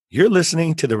You're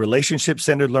listening to the Relationship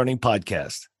Centered Learning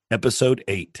Podcast, Episode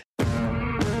 8.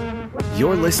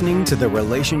 You're listening to the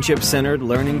Relationship Centered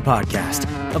Learning Podcast,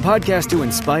 a podcast to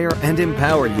inspire and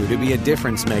empower you to be a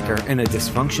difference maker in a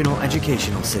dysfunctional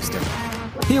educational system.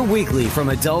 Hear weekly from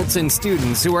adults and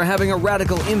students who are having a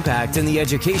radical impact in the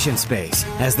education space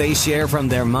as they share from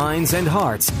their minds and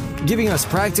hearts, giving us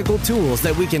practical tools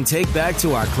that we can take back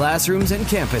to our classrooms and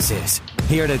campuses.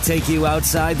 Here to take you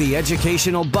outside the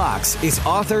educational box is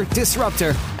author,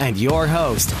 disruptor, and your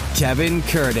host, Kevin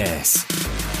Curtis.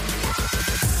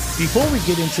 Before we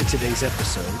get into today's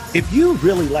episode, if you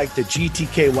really like the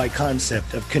GTKY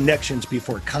concept of connections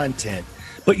before content,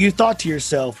 but you thought to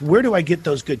yourself, where do I get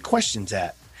those good questions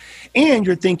at? And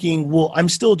you're thinking, well, I'm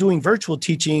still doing virtual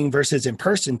teaching versus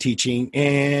in-person teaching,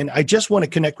 and I just want to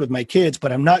connect with my kids,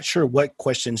 but I'm not sure what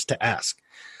questions to ask.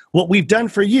 What we've done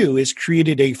for you is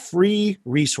created a free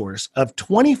resource of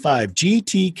 25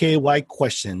 GTKY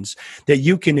questions that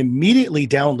you can immediately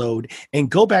download and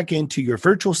go back into your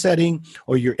virtual setting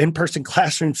or your in-person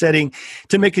classroom setting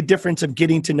to make a difference of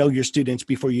getting to know your students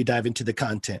before you dive into the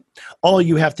content. All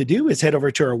you have to do is head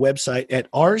over to our website at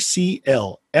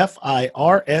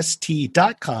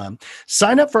rclfirst.com,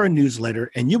 sign up for our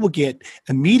newsletter, and you will get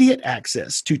immediate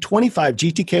access to 25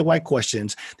 GTKY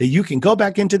questions that you can go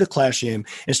back into the classroom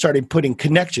and start putting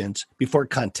connections before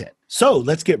content. So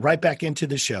let's get right back into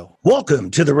the show.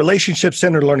 Welcome to the Relationship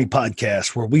Centered Learning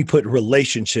Podcast, where we put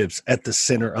relationships at the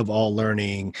center of all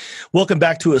learning. Welcome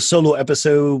back to a solo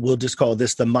episode. We'll just call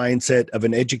this the mindset of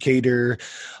an educator.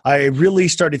 I really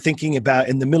started thinking about,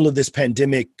 in the middle of this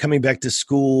pandemic, coming back to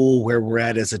school, where we're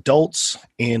at as adults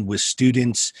and with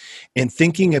students, and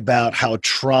thinking about how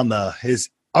trauma has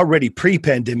already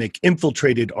pre-pandemic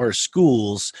infiltrated our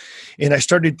schools. And I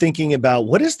started thinking about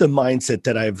what is the mindset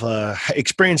that I've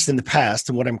experienced in the past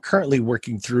and what I'm currently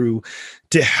working through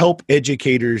to help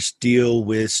educators deal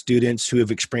with students who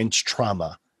have experienced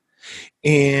trauma.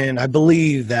 And I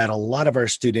believe that a lot of our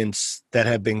students that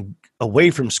have been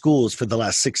away from schools for the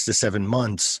last 6 to 7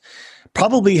 months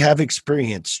probably have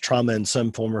experienced trauma in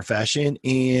some form or fashion.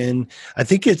 And I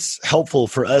think it's helpful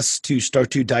for us to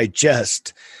start to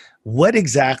digest what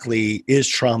exactly is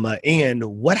trauma and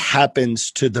what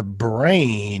happens to the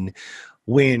brain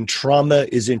when trauma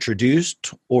is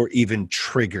introduced or even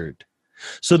triggered.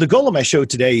 So the goal of my show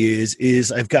today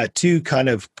is I've got two kind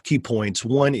of key points.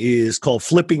 One is called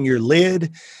Flipping Your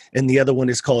Lid, and the other one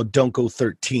is called Don't Go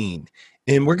 13.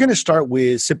 And we're going to start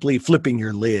with simply flipping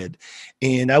your lid.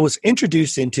 And I was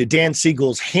introduced into Dan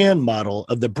Siegel's hand model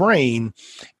of the brain,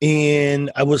 and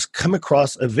I was come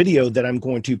across a video that I'm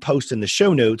going to post in the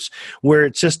show notes where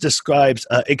it just describes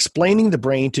explaining the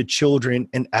brain to children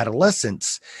and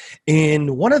adolescents.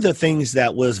 And one of the things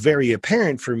that was very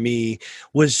apparent for me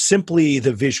was simply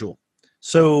the visual.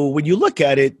 So when you look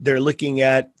at it, they're looking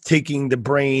at taking the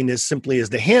brain as simply as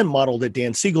the hand model that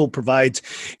Dan Siegel provides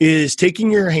is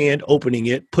taking your hand, opening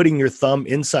it, putting your thumb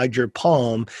inside your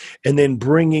palm, and then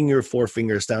bringing your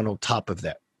forefingers down on top of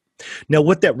that. Now,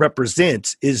 what that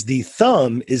represents is the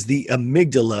thumb is the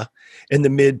amygdala in the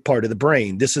mid part of the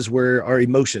brain. This is where our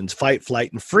emotions, fight,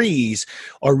 flight, and freeze,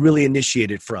 are really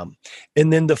initiated from.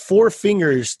 And then the four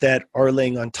fingers that are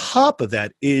laying on top of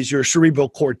that is your cerebral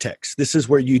cortex. This is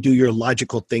where you do your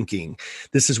logical thinking.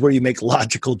 This is where you make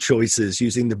logical choices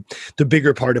using the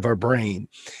bigger part of our brain.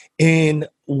 And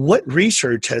what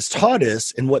research has taught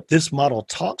us and what this model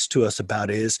talks to us about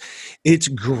is it's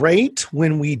great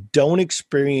when we don't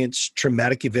experience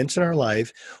traumatic events in our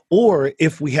life or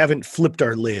if we haven't flipped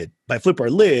our lid. By flip our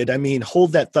lid, I mean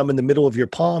hold that thumb in the middle of your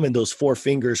palm and those four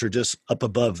fingers are just up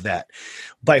above that.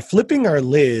 By flipping our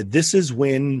lid, this is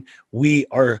when we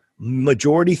are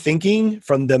majority thinking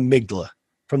from the amygdala,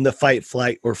 from the fight,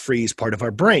 flight, or freeze part of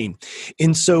our brain.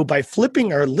 And so by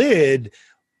flipping our lid,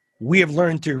 we have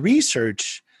learned through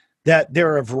research that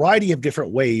there are a variety of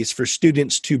different ways for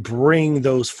students to bring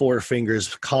those four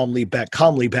fingers calmly back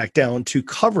down to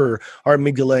cover our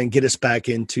amygdala and get us back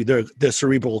into the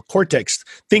cerebral cortex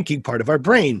thinking part of our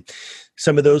brain.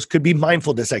 Some of those could be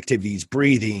mindfulness activities,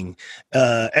 breathing,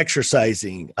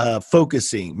 exercising,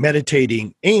 focusing,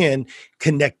 meditating, and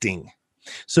connecting.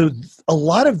 So a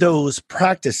lot of those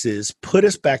practices put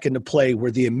us back into play where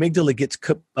the amygdala gets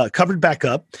covered back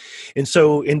up. And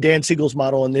so in Dan Siegel's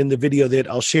model and in the video that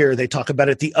I'll share, they talk about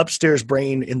it, the upstairs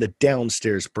brain and the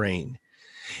downstairs brain.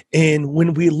 And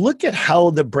when we look at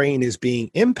how the brain is being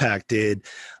impacted,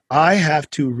 I have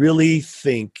to really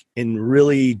think and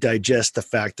really digest the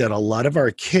fact that a lot of our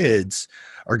kids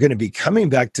are going to be coming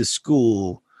back to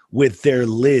school with their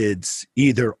lids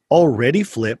either already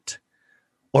flipped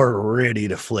or ready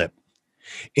to flip.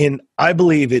 And I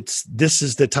believe this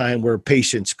is the time where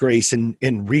patience, grace,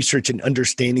 and research and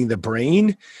understanding the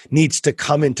brain needs to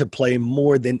come into play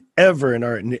more than ever in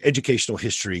our educational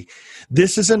history.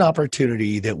 This is an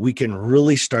opportunity that we can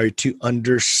really start to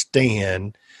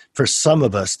understand, for some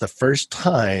of us, the first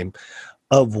time,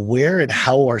 of where and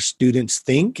how our students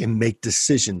think and make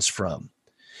decisions from.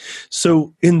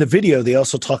 So in the video, they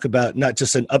also talk about not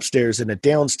just an upstairs and a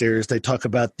downstairs. They talk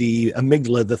about the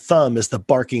amygdala, the thumb, as the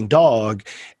barking dog,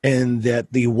 and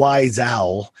that the wise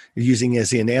owl, using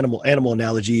as in animal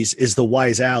analogies, is the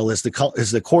wise owl, is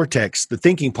the cortex, the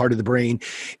thinking part of the brain.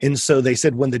 And so they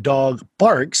said when the dog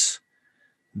barks,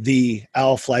 the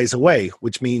owl flies away,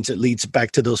 which means it leads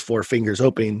back to those four fingers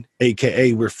open,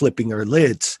 aka we're flipping our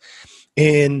lids.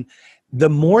 And the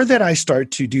more that I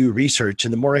start to do research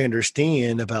and the more I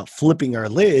understand about flipping our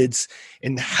lids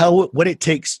and what it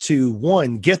takes to,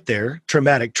 one, get there,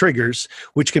 traumatic triggers,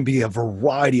 which can be a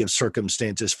variety of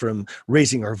circumstances, from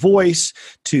raising our voice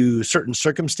to certain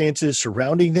circumstances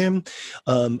surrounding them,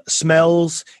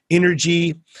 smells,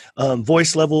 energy,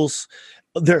 voice levels.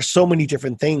 There are so many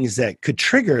different things that could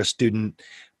trigger a student,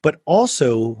 but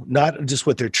also not just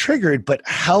what they're triggered, but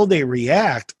how they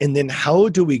react. And then how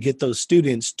do we get those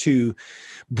students to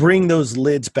bring those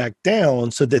lids back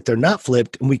down so that they're not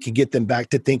flipped and we can get them back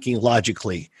to thinking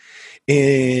logically.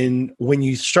 And when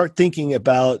you start thinking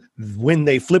about when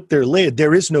they flip their lid,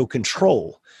 there is no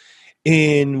control.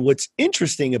 And what's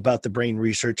interesting about the brain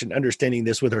research and understanding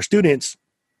this with our students,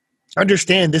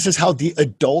 understand this is how the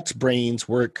adult brains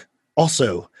work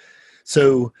also.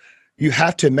 So you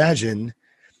have to imagine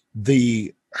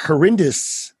the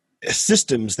horrendous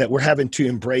systems that we're having to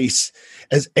embrace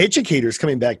as educators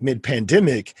coming back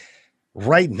mid-pandemic.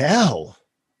 Right now,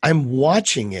 I'm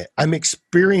watching it. I'm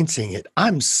experiencing it.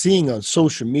 I'm seeing on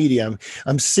social media.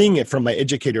 I'm seeing it from my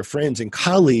educator friends and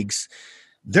colleagues.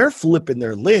 They're flipping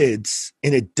their lids,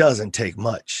 and it doesn't take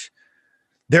much.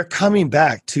 They're coming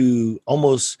back to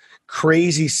almost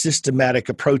crazy systematic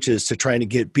approaches to trying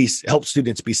to help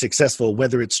students be successful,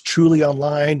 whether it's truly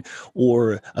online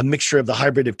or a mixture of the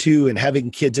hybrid of two and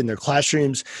having kids in their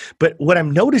classrooms. But what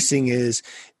I'm noticing is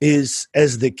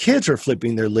as the kids are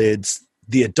flipping their lids,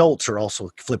 the adults are also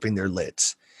flipping their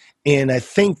lids. And I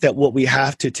think that what we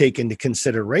have to take into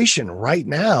consideration right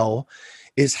now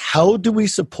is how do we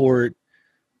support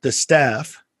the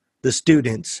staff, the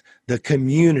students, the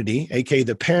community, aka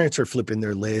the parents are flipping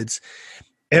their lids.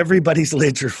 Everybody's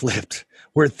lids are flipped.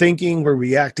 We're thinking, we're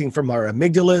reacting from our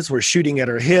amygdalas, we're shooting at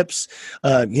our hips,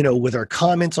 with our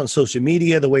comments on social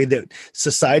media, the way that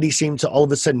society seemed to all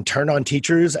of a sudden turn on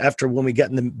teachers after when we got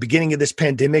in the beginning of this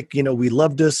pandemic. We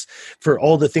loved us for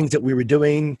all the things that we were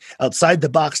doing outside the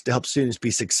box to help students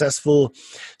be successful.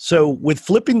 So with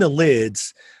flipping the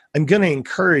lids, I'm going to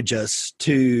encourage us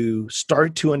to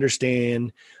start to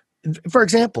understand. For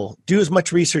example, do as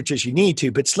much research as you need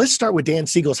to, but let's start with Dan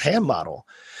Siegel's HAM model,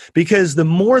 because the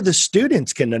more the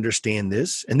students can understand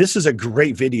this, and this is a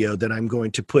great video that I'm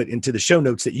going to put into the show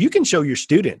notes that you can show your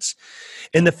students,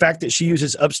 and the fact that she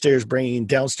uses upstairs brain,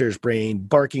 downstairs brain,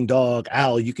 barking dog,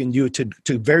 owl, you can do it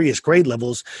to various grade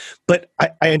levels. But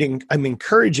I'm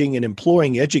encouraging and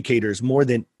imploring educators more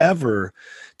than ever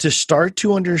to start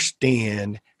to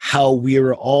understand how we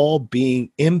are all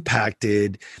being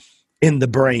impacted in the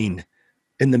brain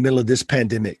in the middle of this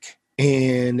pandemic.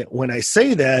 And when I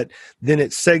say that, then it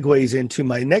segues into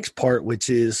my next part, which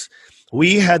is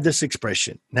we had this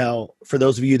expression. Now, for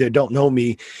those of you that don't know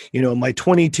me, my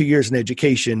 22 years in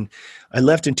education, I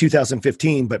left in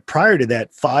 2015, but prior to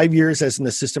that, 5 years as an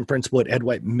assistant principal at Ed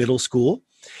White Middle School.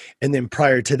 And then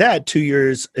prior to that, 2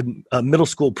 years middle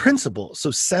school principal. So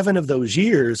 7 of those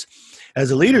years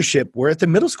as a leadership were at the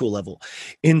middle school level.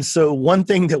 And so one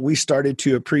thing that we started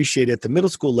to appreciate at the middle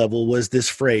school level was this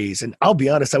phrase. And I'll be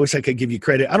honest, I wish I could give you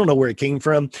credit. I don't know where it came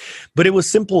from, but it was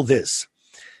simple this: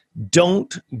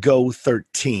 don't go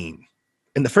 13.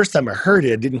 And the first time I heard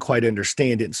it, I didn't quite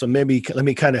understand it. So maybe let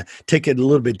me kind of take it a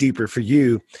little bit deeper for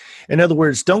you. In other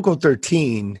words, don't go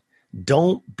 13.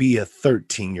 Don't be a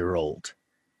 13-year-old.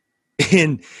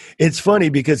 And it's funny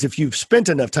because if you've spent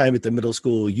enough time at the middle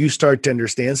school, you start to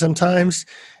understand sometimes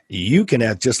you can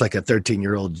act just like a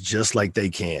 13-year-old, just like they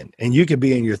can. And you can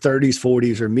be in your 30s,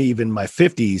 40s, or me even my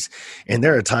 50s. And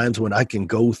there are times when I can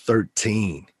go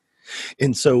 13.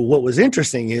 And so what was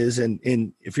interesting is, and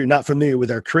if you're not familiar with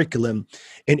our curriculum,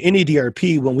 in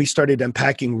NEDRP, when we started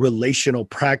unpacking relational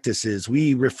practices,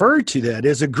 we referred to that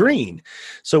as a green.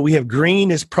 So we have green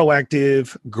as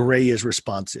proactive, gray as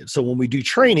responsive. So when we do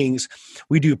trainings,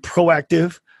 we do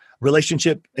proactive,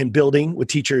 relationship and building with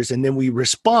teachers, and then we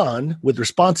respond with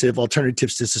responsive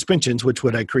alternatives to suspensions, which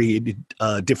would I created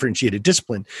differentiated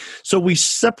discipline. So we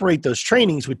separate those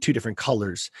trainings with two different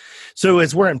colors. So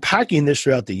as we're unpacking this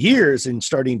throughout the years and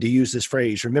starting to use this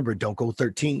phrase, remember, don't go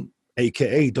 13,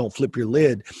 AKA don't flip your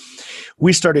lid,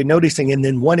 we started noticing. And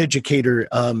then one educator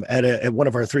at one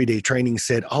of our 3-day trainings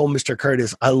said, oh, Mr.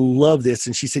 Curtis, I love this.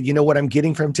 And she said, you know what I'm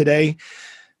getting from today?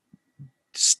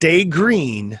 Stay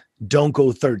green, don't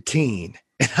go 13.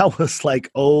 And I was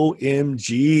like,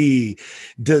 OMG,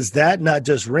 does that not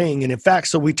just ring? And in fact,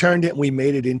 so we turned it and we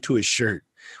made it into a shirt.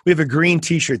 We have a green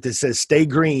t-shirt that says, stay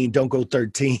green, don't go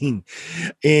 13.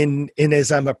 And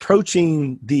as I'm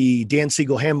approaching the Dan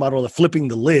Siegel hand model of flipping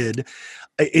the lid,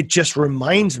 it just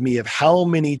reminds me of how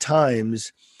many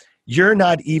times you're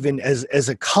not even as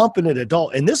a competent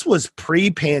adult. And this was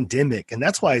pre-pandemic. And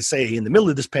that's why I say in the middle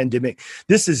of this pandemic,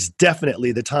 this is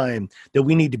definitely the time that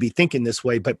we need to be thinking this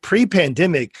way. But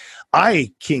pre-pandemic,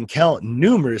 I can count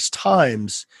numerous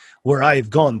times where I've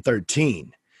gone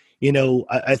 13. You know,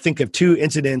 I think of two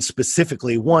incidents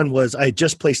specifically. One was I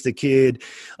just placed a kid.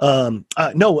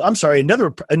 Another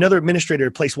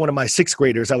administrator placed one of my 6th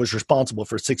graders. I was responsible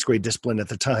for 6th grade discipline at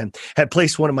the time. Had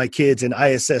placed one of my kids in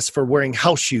ISS for wearing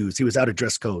house shoes. He was out of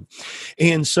dress code,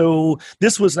 and so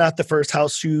this was not the first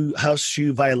house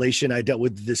shoe violation I dealt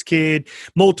with this kid.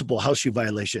 Multiple house shoe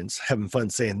violations. Having fun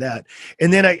saying that.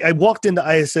 And then I walked into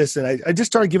ISS and I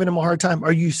just started giving him a hard time.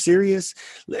 Are you serious?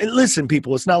 Listen,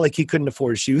 people, it's not like he couldn't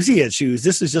afford shoes. He had shoes.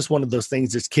 This is just one of those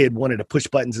things this kid wanted to push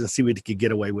buttons and see what he could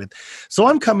get away with. So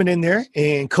I'm coming in there,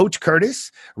 and Coach Curtis,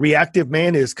 reactive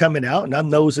man, is coming out, and I'm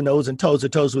nose to nose and toes to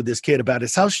toes with this kid about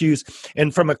his house shoes.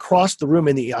 And from across the room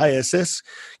in the ISS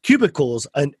cubicles,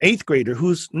 an 8th grader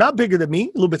who's not bigger than me,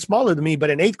 a little bit smaller than me, but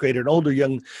an 8th grader, an older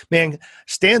young man,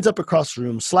 stands up across the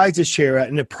room, slides his chair out,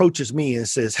 and approaches me and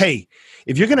says, hey,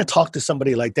 if you're going to talk to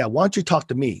somebody like that, why don't you talk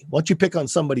to me? Why don't you pick on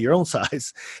somebody your own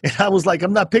size? And I was like,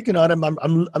 I'm not picking on him.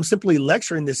 I'm simply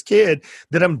lecturing this kid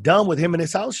that I'm done with him and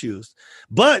his house shoes.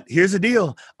 But here's the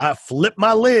deal. I flipped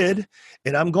my lid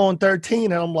and I'm going 13.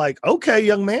 And I'm like, okay,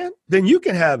 young man, then you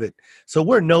can have it. So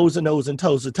we're nose to nose and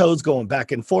toes to toes going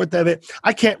back and forth of it.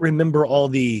 I can't remember all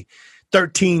the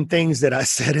 13 things that I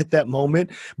said at that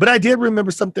moment, but I did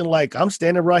remember something like, I'm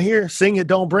standing right here, sing it,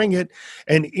 don't bring it.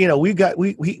 And, you know,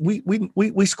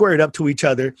 we squared up to each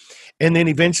other. And then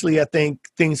eventually I think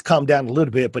things calmed down a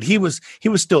little bit, but he was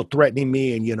still threatening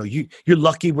me and, you know, you're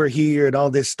lucky we're here and all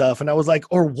this stuff. And I was like,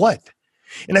 or what?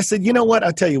 And I said, you know what?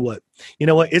 I'll tell you what,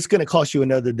 it's going to cost you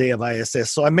another day of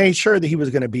ISS. So I made sure that he was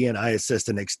going to be in ISS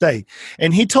the next day.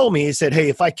 And he told me, he said, hey,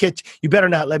 if I catch, you better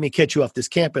not let me catch you off this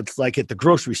campus like at the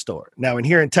grocery store. Now, in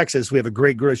here in Texas, we have a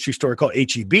great grocery store called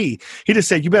HEB. He just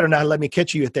said, you better not let me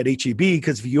catch you at that HEB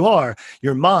because if you are,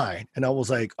 you're mine. And I was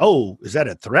like, oh, is that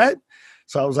a threat?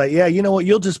 So I was like, yeah, you know what?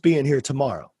 You'll just be in here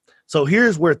tomorrow. So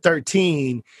here's where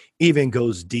 13 even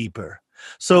goes deeper.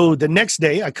 So the next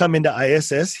day I come into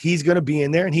ISS, he's going to be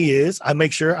in there and he is. I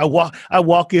make sure I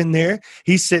walk in there.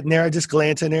 He's sitting there. I just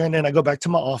glance in there and then I go back to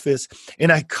my office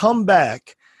and I come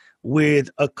back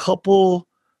with a couple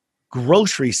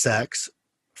grocery sacks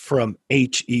from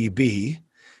HEB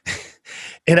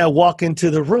and I walk into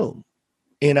the room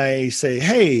and I say,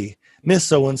 hey, Miss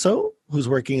So-and-so, who's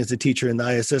working as a teacher in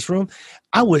the ISS room,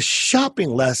 I was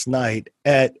shopping last night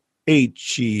at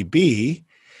HEB.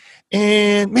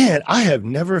 And man, I have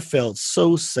never felt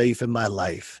so safe in my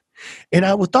life. And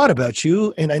I thought about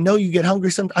you, and I know you get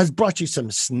hungry sometimes. I brought you some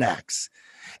snacks.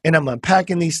 And I'm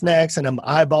unpacking these snacks, and I'm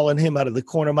eyeballing him out of the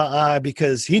corner of my eye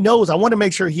because he knows I want to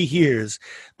make sure he hears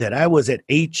that I was at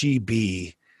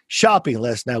HEB shopping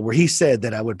last night where he said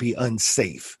that I would be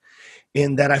unsafe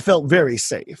and that I felt very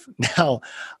safe. Now,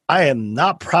 I am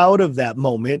not proud of that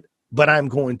moment, but I'm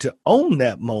going to own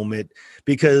that moment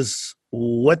because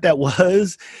what that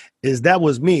was is that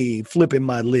was me flipping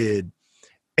my lid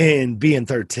and being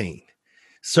 13.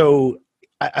 So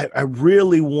I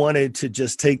really wanted to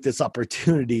just take this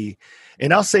opportunity,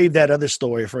 and I'll save that other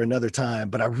story for another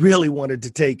time, but I really wanted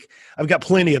to I've got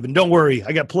plenty of them. Don't worry.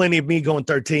 I got plenty of me going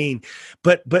 13.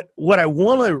 But what I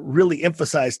want to really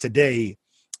emphasize today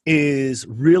is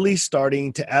really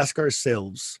starting to ask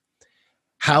ourselves,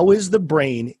 how is the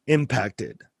brain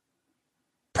impacted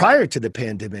prior to the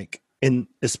pandemic and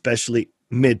especially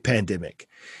mid-pandemic?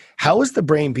 How is the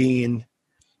brain being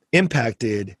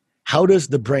impacted? How does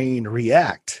the brain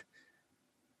react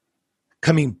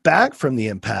coming back from the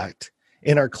impact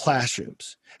in our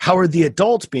classrooms? How are the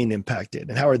adults being impacted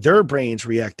and how are their brains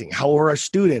reacting? How are our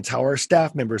students? How are our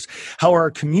staff members? How are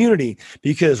our community?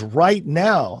 Because right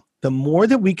now, the more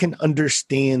that we can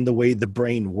understand the way the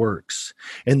brain works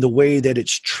and the way that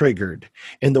it's triggered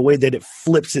and the way that it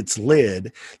flips its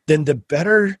lid, then the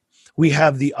better we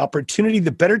have the opportunity,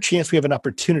 the better chance we have an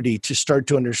opportunity to start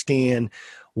to understand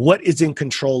what is in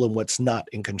control and what's not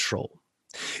in control.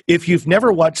 If you've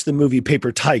never watched the movie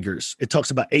Paper Tigers, it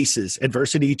talks about ACEs,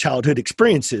 adversity, childhood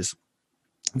experiences.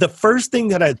 The first thing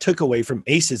that I took away from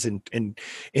ACEs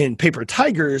and Paper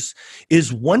Tigers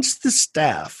is once the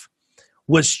staff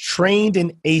was trained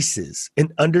in ACEs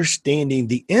and understanding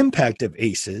the impact of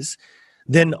ACEs,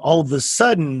 then all of a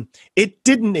sudden it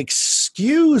didn't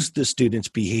excuse the student's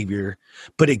behavior,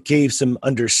 but it gave some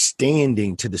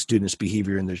understanding to the student's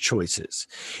behavior and their choices.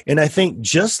 And I think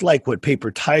just like what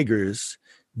Paper Tigers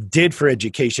did for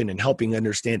education and helping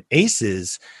understand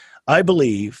ACEs, I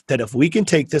believe that if we can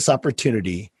take this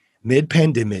opportunity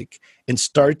mid-pandemic and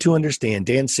start to understand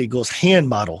Dan Siegel's hand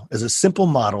model as a simple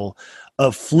model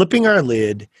of flipping our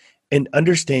lid and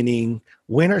understanding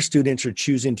when our students are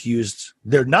choosing to use,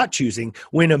 they're not choosing,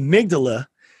 when amygdala,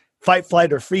 fight,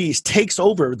 flight, or freeze takes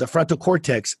over the frontal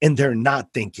cortex and they're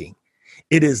not thinking.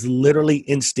 It is literally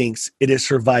instincts. It is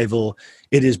survival.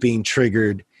 It is being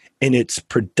triggered. And it's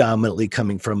predominantly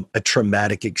coming from a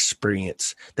traumatic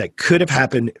experience that could have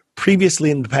happened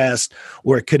previously in the past,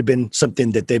 or it could have been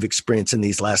something that they've experienced in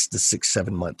these last 6-7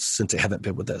 months since they haven't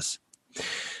been with us.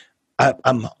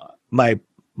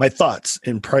 My thoughts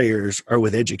and prayers are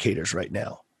with educators right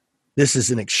now. This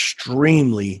is an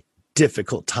extremely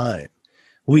difficult time.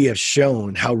 We have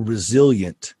shown how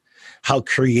resilient, how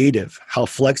creative, how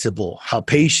flexible, how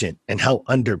patient, and how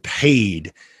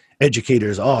underpaid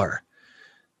educators are.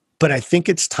 But I think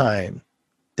it's time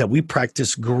that we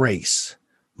practice grace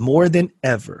more than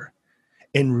ever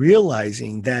in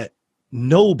realizing that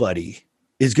nobody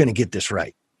is going to get this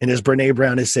right. And as Brené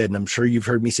Brown has said, and I'm sure you've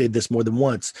heard me say this more than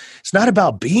once, it's not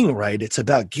about being right, it's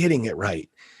about getting it right.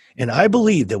 And I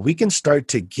believe that we can start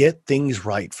to get things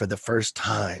right for the first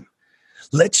time.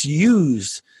 Let's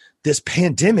use this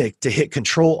pandemic to hit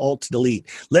Control, Alt, Delete.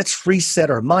 Let's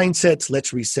reset our mindsets.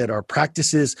 Let's reset our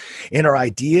practices and our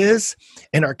ideas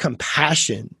and our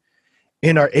compassion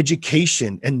in our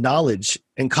education and knowledge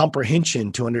and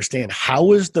comprehension to understand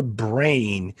how is the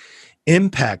brain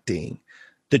impacting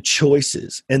the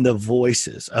choices and the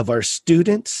voices of our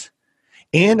students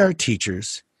and our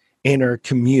teachers and our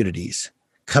communities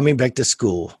coming back to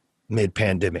school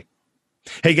mid-pandemic.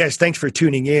 Hey guys, thanks for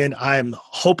tuning in. I'm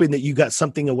hoping that you got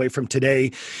something away from today.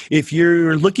 If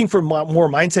you're looking for more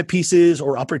mindset pieces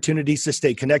or opportunities to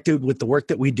stay connected with the work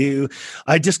that we do,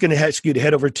 I'm just going to ask you to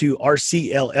head over to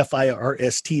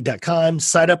rclfirst.com.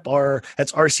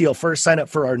 That's RCL First. Sign up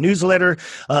for our newsletter.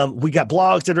 We got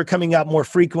blogs that are coming out more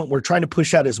frequent. We're trying to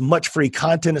push out as much free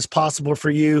content as possible for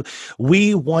you.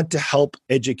 We want to help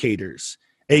educators,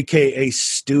 AKA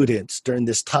students, during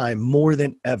this time more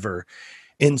than ever.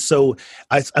 And so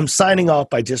I'm signing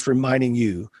off by just reminding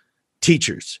you,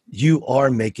 teachers, you are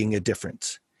making a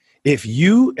difference.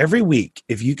 Every week,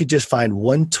 if you could just find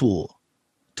one tool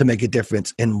to make a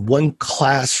difference in one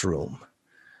classroom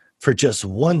for just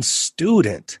one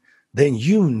student, then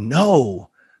you know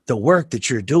the work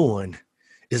that you're doing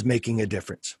is making a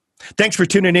difference. Thanks for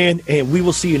tuning in, and we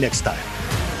will see you next time.